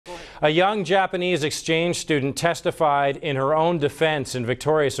A young Japanese exchange student testified in her own defense in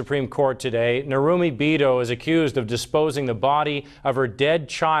Victoria's Supreme Court today. Narumi Bito is accused of disposing the body of her dead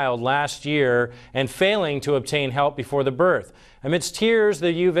child last year and failing to obtain help before the birth. Amidst tears, the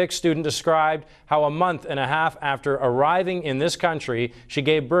UVic student described how a month and a half after arriving in this country, she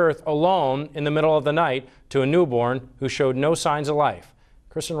gave birth alone in the middle of the night to a newborn who showed no signs of life.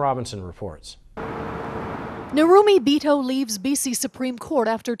 Kristen Robinson reports. Narumi Bito leaves BC Supreme Court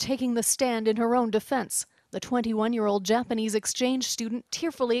after taking the stand in her own defense. The 21-year-old Japanese exchange student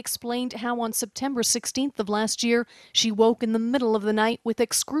tearfully explained how on September 16th of last year, she woke in the middle of the night with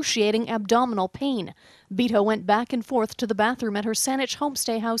excruciating abdominal pain. Bito went back and forth to the bathroom at her Saanich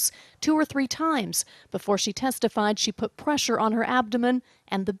homestay house 2 or 3 times before she testified she put pressure on her abdomen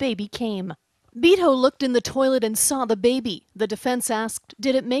and the baby came. Bito looked in the toilet and saw the baby. The defense asked,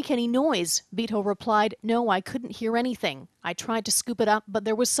 "Did it make any noise?" Bito replied, "No, I couldn't hear anything. I tried to scoop it up, but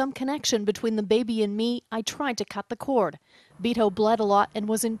there was some connection between the baby and me. I tried to cut the cord." Bito bled a lot and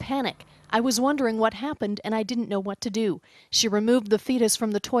was in panic. "I was wondering what happened and I didn't know what to do." She removed the fetus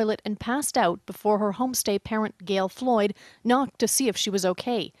from the toilet and passed out before her homestay parent, Gail Floyd, knocked to see if she was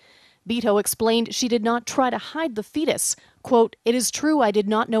okay. Bito explained she did not try to hide the fetus. Quote, "It is true I did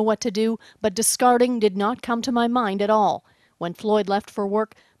not know what to do, but discarding did not come to my mind at all." When Floyd left for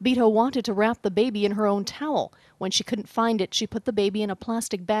work, Bito wanted to wrap the baby in her own towel. When she couldn't find it, she put the baby in a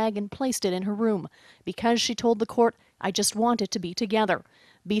plastic bag and placed it in her room. Because, she told the court, "I just want it to be together."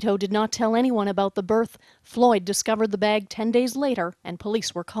 Bito did not tell anyone about the birth. Floyd discovered the bag 10 days later and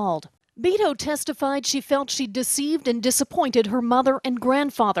police were called. Bito testified she felt she deceived and disappointed her mother and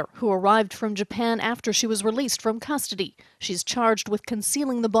grandfather, who arrived from Japan after she was released from custody. She's charged with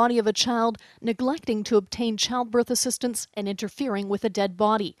concealing the body of a child, neglecting to obtain childbirth assistance, and interfering with a dead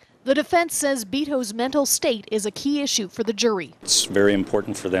body. The defense says Bito's mental state is a key issue for the jury. It's very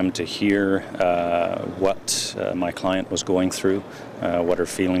important for them to hear what my client was going through, what her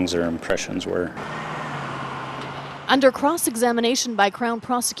feelings or impressions were. Under cross-examination by Crown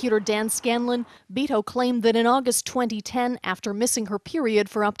Prosecutor Dan Scanlon, Bito claimed that in August 2010, after missing her period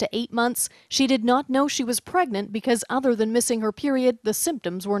for up to 8 months, she did not know she was pregnant because other than missing her period, the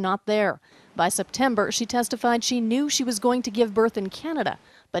symptoms were not there. By September, she testified she knew she was going to give birth in Canada,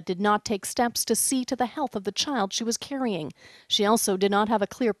 but did not take steps to see to the health of the child she was carrying. She also did not have a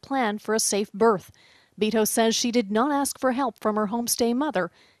clear plan for a safe birth. Bito says she did not ask for help from her homestay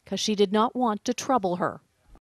mother because she did not want to trouble her.